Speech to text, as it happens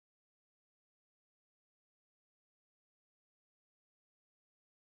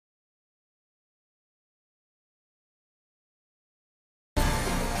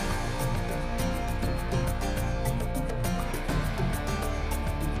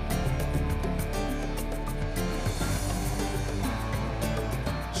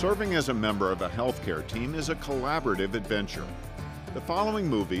Serving as a member of a healthcare team is a collaborative adventure. The following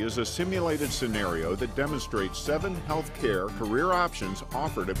movie is a simulated scenario that demonstrates 7 healthcare career options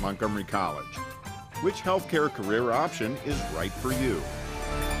offered at Montgomery College. Which healthcare career option is right for you?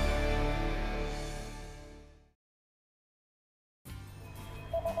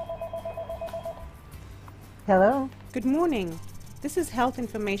 Hello. Good morning. This is Health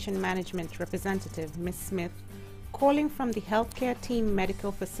Information Management Representative, Ms. Smith, calling from the Healthcare Team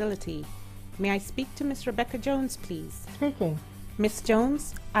Medical Facility. May I speak to Ms. Rebecca Jones, please? Speaking. Ms.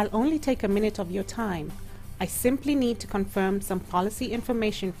 Jones, I'll only take a minute of your time. I simply need to confirm some policy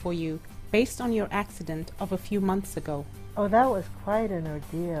information for you based on your accident of a few months ago. Oh, that was quite an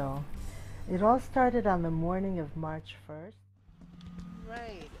ordeal. It all started on the morning of March 1st.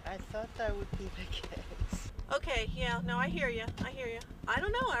 Right. I thought that would be the case. Okay, yeah, no, I hear you. I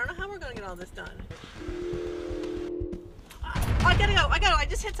don't know how we're gonna get all this done. I gotta go, I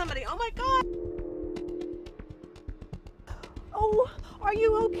just hit somebody. Oh my God. Oh, are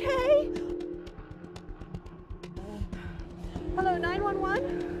you okay? Hello,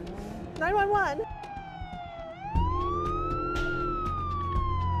 911? 911?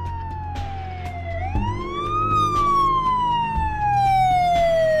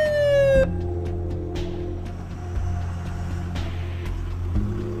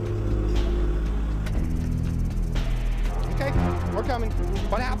 We're coming.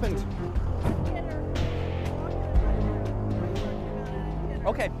 What happened?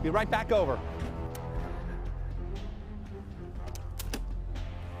 Okay, be right back over.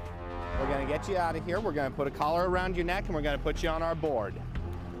 We're gonna get you out of here. We're gonna put a collar around your neck and we're gonna put you on our board.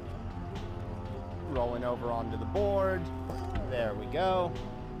 Rolling over onto the board. There we go.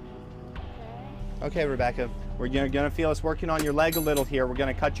 Okay, Rebecca, we're gonna feel us working on your leg a little here. We're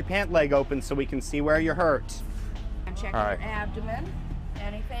gonna cut your pant leg open so we can see where you're hurt. I'm checking your abdomen.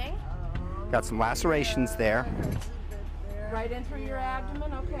 Anything? Got some lacerations there. Right in through your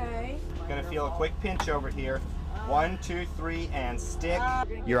abdomen, okay. Gonna feel a quick pinch over here. 1, 2, 3, and stick.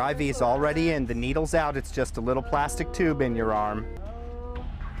 Your IV's already in, the needle's out, it's just a little plastic tube in your arm.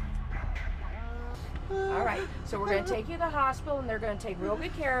 All right, so we're gonna take you to the hospital and they're gonna take real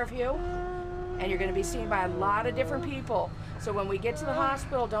good care of you. And you're gonna be seen by a lot of different people. So when we get to the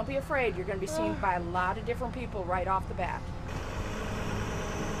hospital, don't be afraid. You're gonna be seen by a lot of different people right off the bat.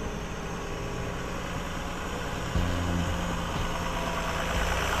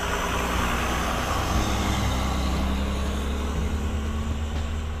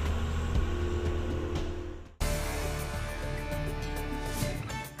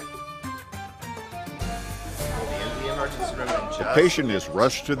 The patient is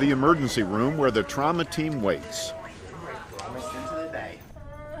rushed to the emergency room where the trauma team waits. Almost into the day.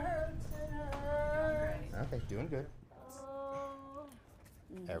 Okay, doing good.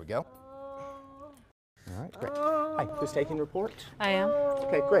 There we go. All right, great. Hi, who's taking report? I am.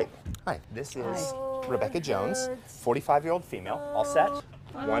 Okay, great. Hi, this is Rebecca Jones, 45-year-old female. All set?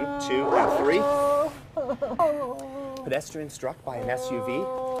 1, 2, and 3. Pedestrian struck by an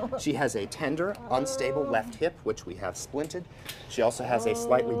SUV. She has a tender, unstable left hip, which we have splinted. She also has a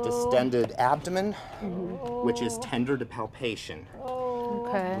slightly distended abdomen, which is tender to palpation.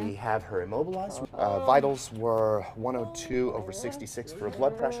 Okay. We have her immobilized. Vitals were 102/66 for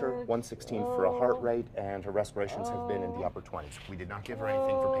blood pressure, 116 for a heart rate, and her respirations have been in the upper 20s. We did not give her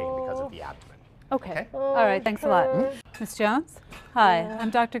anything for pain because of the abdomen. Okay. All right, thanks a lot. Ms. Jones? Hi, I'm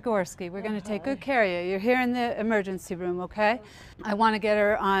Dr. Gorski. We're going to take good care of you. You're here in the emergency room, okay? I want to get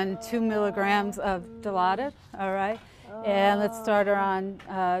her on 2 milligrams of Dilaudid, all right? And let's start her on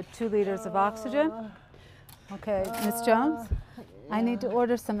 2 liters of oxygen. Okay, Ms. Jones? I need to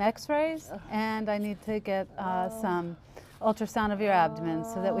order some x-rays and I need to get some ultrasound of your abdomen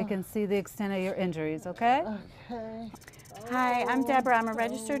so that we can see the extent of your injuries, okay? Okay. Hi, I'm Deborah. I'm a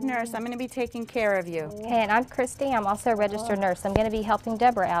registered nurse. I'm going to be taking care of you. Okay, and I'm Christy. I'm also a registered nurse. I'm going to be helping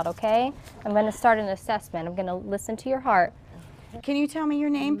Deborah out, okay? I'm going to start an assessment. I'm going to listen to your heart. Can you tell me your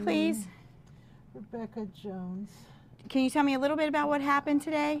name, please? Rebecca Jones. Can you tell me a little bit about what happened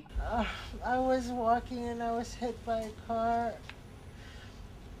today? I was walking and I was hit by a car.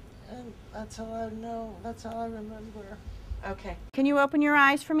 And that's all I know. That's all I remember. Okay. Can you open your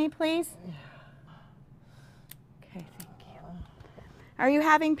eyes for me, please? Okay, thank you. Are you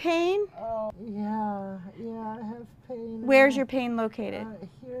having pain? Oh, yeah, I have pain. Where's your pain located?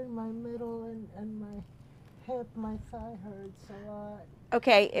 Here in my middle and my hip, my thigh hurts a lot.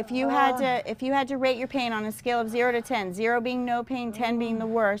 Okay, if you had to rate your pain on a scale of 0 to 10, 0 being no pain, 10 being the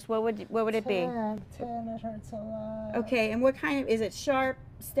worst, what would it be? 10, it hurts a lot. Okay, and what kind of, is it sharp,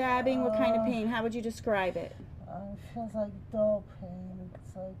 stabbing, what kind of pain? How would you describe it? I feels like dull pain.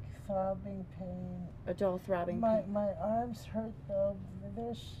 It's like throbbing pain. A dull throbbing My pain. my arms hurt though.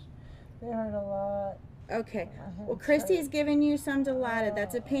 They hurt a lot. Okay. My Well, hands Christy's hurt. giving you some Dilaudid.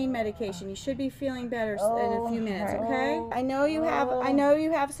 That's a pain medication. You should be feeling better in a few minutes. Okay. I know you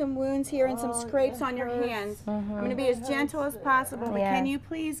have some wounds here and some scrapes on your hands. I'm going to be as gentle as possible. But can you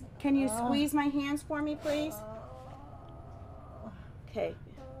squeeze my hands for me, please? Okay.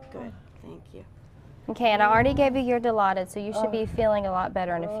 Good. Thank you. Okay, and I already gave you your Dilaudid, so you should be feeling a lot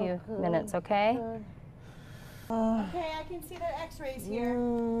better in a few minutes, okay? Okay, I can see the x-rays here.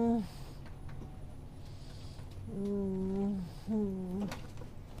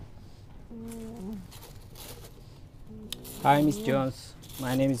 Hi, Miss Jones.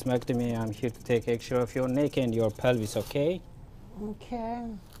 My name is Magdami. I'm here to take X-ray of your neck and your pelvis, okay? Okay.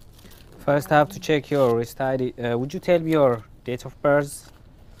 First, I have to check your wrist ID. Would you tell me your date of birth?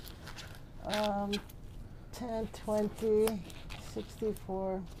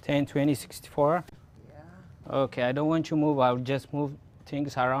 10/20/64. 10/20/64? Yeah. Okay, I don't want you to move. I'll just move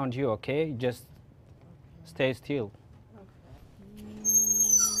things around you, okay? Just stay still.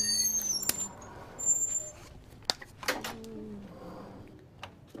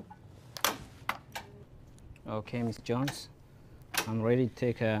 Okay, Miss Jones, I'm ready to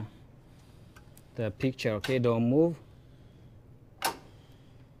take the picture, okay? Don't move.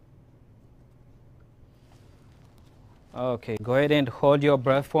 Okay, go ahead and hold your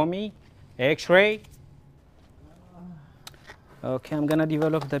breath for me. X-ray. Okay, I'm gonna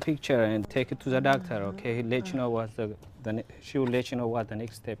develop the picture and take it to the doctor, okay? Let you know what she will let you know what the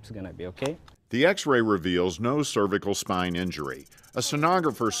next step is gonna be, okay? The X-ray reveals no cervical spine injury. A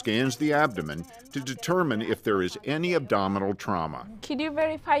sonographer scans the abdomen to determine if there is any abdominal trauma. Could you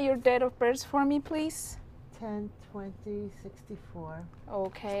verify your date of birth for me, please? 10/20/64.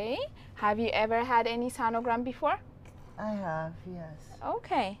 Okay. Have you ever had any sonogram before? I have, yes.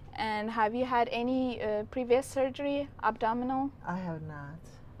 Okay. And have you had any previous surgery, abdominal? I have not.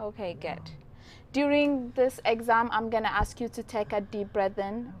 Okay, good. During this exam, I'm going to ask you to take a deep breath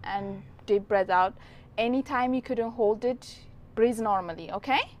in and deep breath out. Anytime you couldn't hold it, breathe normally,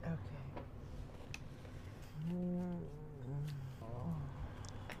 okay? Okay.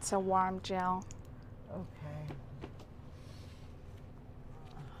 It's a warm gel. Okay.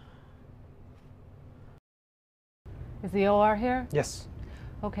 Is the OR here? Yes.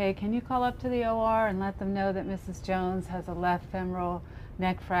 Okay, can you call up to the OR and let them know that Mrs. Jones has a left femoral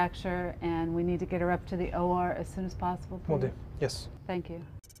neck fracture and we need to get her up to the OR as soon as possible, please? Will do. Yes. Thank you.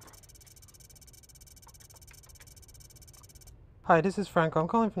 Hi, this is Franco. I'm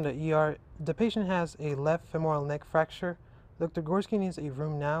calling from the ER. The patient has a left femoral neck fracture. Dr. Gorski needs a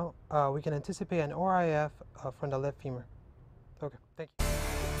room now. We can anticipate an ORIF from the left femur. Okay, thank you.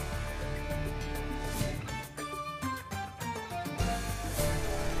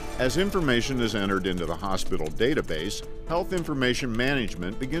 As information is entered into the hospital database, Health Information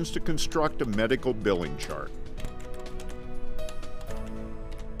Management begins to construct a medical billing chart.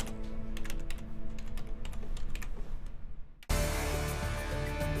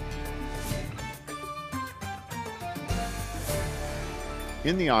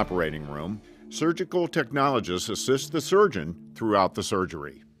 In the operating room, surgical technologists assist the surgeon throughout the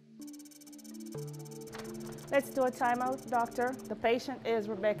surgery. Let's do a timeout, doctor. The patient is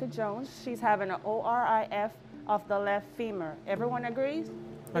Rebecca Jones. She's having an ORIF of the left femur. Everyone agrees?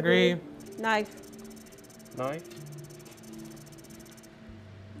 Agree. Knife. Knife.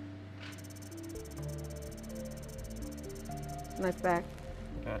 Knife back.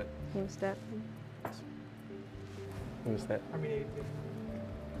 Got it. Heme step. Who's that? Army Navy.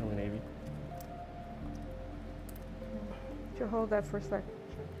 Army Navy. Could you hold that for a second?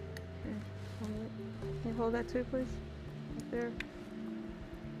 Okay. Hold it. Can you hold that too, please? Right there.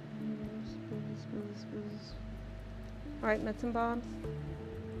 All right, nuts and bombs.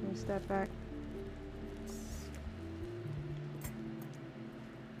 Let me step back.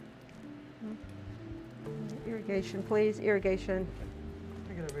 Irrigation, please. Irrigation.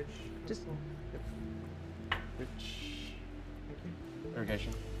 Can I get a ridge? Just. Which? Thank you.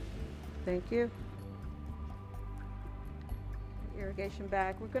 Irrigation. Thank you. Irrigation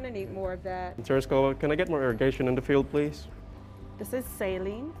back. We're going to need more of that. Tersco, can I get more irrigation in the field, please? This is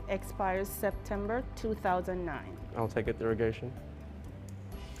saline. Expires September 2009. I'll take it, irrigation.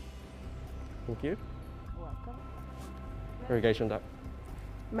 Thank you. Welcome. Irrigation, doc.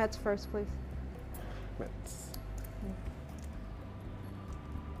 Meds first, please. Meds.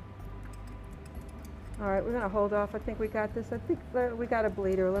 All right, we're going to hold off. I think we got this. I think we got a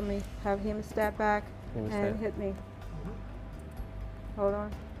bleeder. Let me have hemostat back and hit me. Hold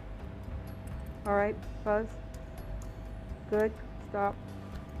on. All right, Buzz. Good. Stop.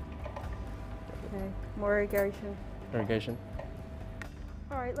 Okay. More irrigation. Irrigation.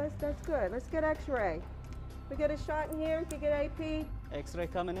 All right, that's good. Let's get x-ray. We get a shot in here, we get AP. X-ray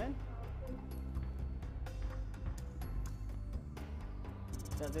coming in.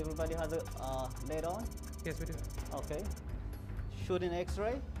 Does everybody have a light on? Yes, we do. Okay. Shooting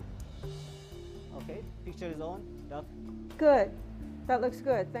X-ray. Okay. Picture is on. Doc. Good. That looks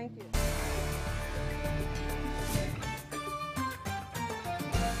good. Thank you.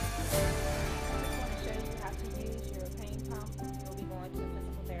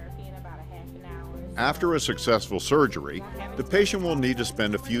 After a successful surgery, the patient will need to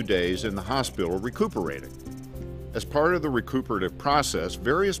spend a few days in the hospital recuperating. As part of the recuperative process,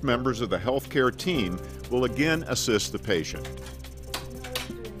 various members of the healthcare team will again assist the patient.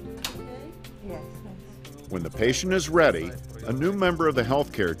 When the patient is ready, a new member of the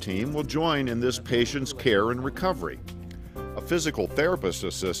healthcare team will join in this patient's care and recovery. A physical therapist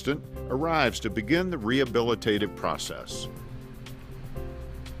assistant arrives to begin the rehabilitative process.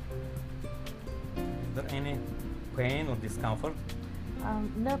 Is there any pain or discomfort?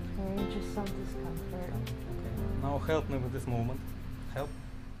 No pain, just some discomfort. Okay. Now help me with this movement. Help.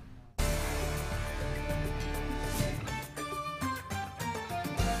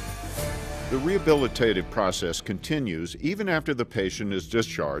 The rehabilitative process continues even after the patient is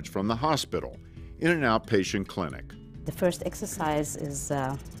discharged from the hospital in an outpatient clinic. The first exercise is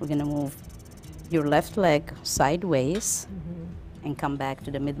we're going to move your left leg sideways and come back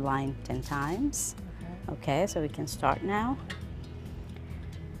to the midline 10 times. Okay, so we can start now.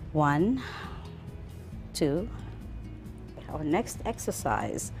 1, 2. Our next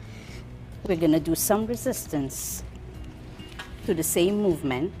exercise, we're going to do some resistance to the same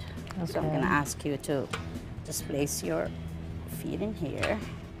movement. So I'm going to ask you to just place your feet in here.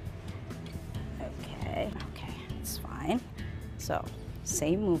 Okay, that's fine. So,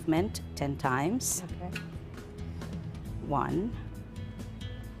 same movement 10 times. Okay. 1,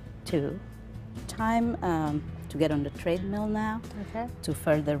 2. Time to get on the treadmill now. Okay. To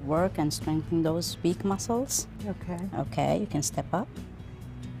further work and strengthen those weak muscles. Okay. Okay, you can step up.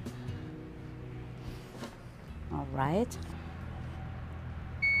 All right.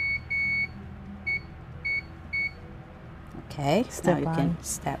 Okay, now you can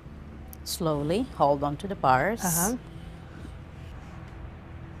step slowly, hold on to the bars.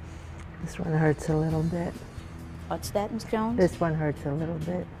 This one hurts a little bit. What's that, Ms. Jones? This one hurts a little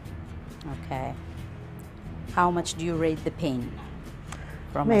bit. Okay. How much do you rate the pain?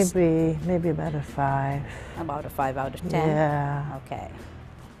 From Maybe about a 5. About a 5 out of 10? Yeah. Okay.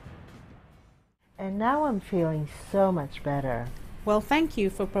 And now I'm feeling so much better. Well, thank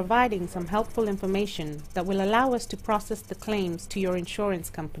you for providing some helpful information that will allow us to process the claims to your insurance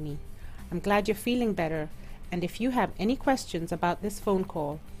company. I'm glad you're feeling better, and if you have any questions about this phone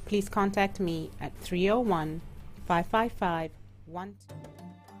call, please contact me at 301-555-12.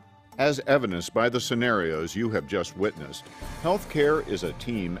 As evidenced by the scenarios you have just witnessed, healthcare is a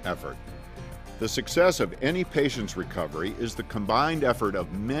team effort. The success of any patient's recovery is the combined effort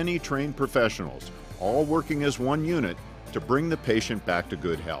of many trained professionals, all working as one unit to bring the patient back to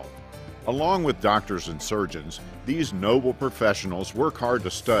good health. Along with doctors and surgeons, these noble professionals work hard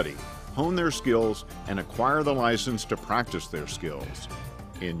to study, hone their skills, and acquire the license to practice their skills.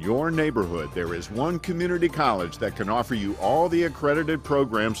 In your neighborhood, there is one community college that can offer you all the accredited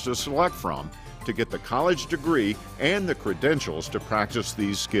programs to select from to get the college degree and the credentials to practice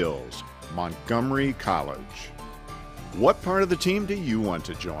these skills. Montgomery College. What part of the team do you want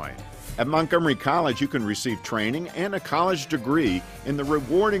to join? At Montgomery College, you can receive training and a college degree in the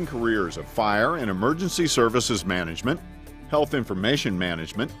rewarding careers of fire and emergency services management, health information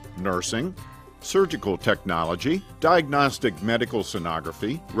management, nursing, surgical technology, diagnostic medical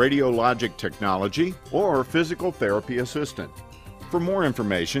sonography, radiologic technology, or physical therapy assistant. For more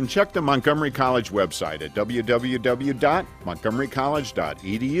information, check the Montgomery College website at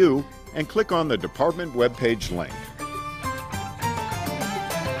www.montgomerycollege.edu and click on the department webpage link.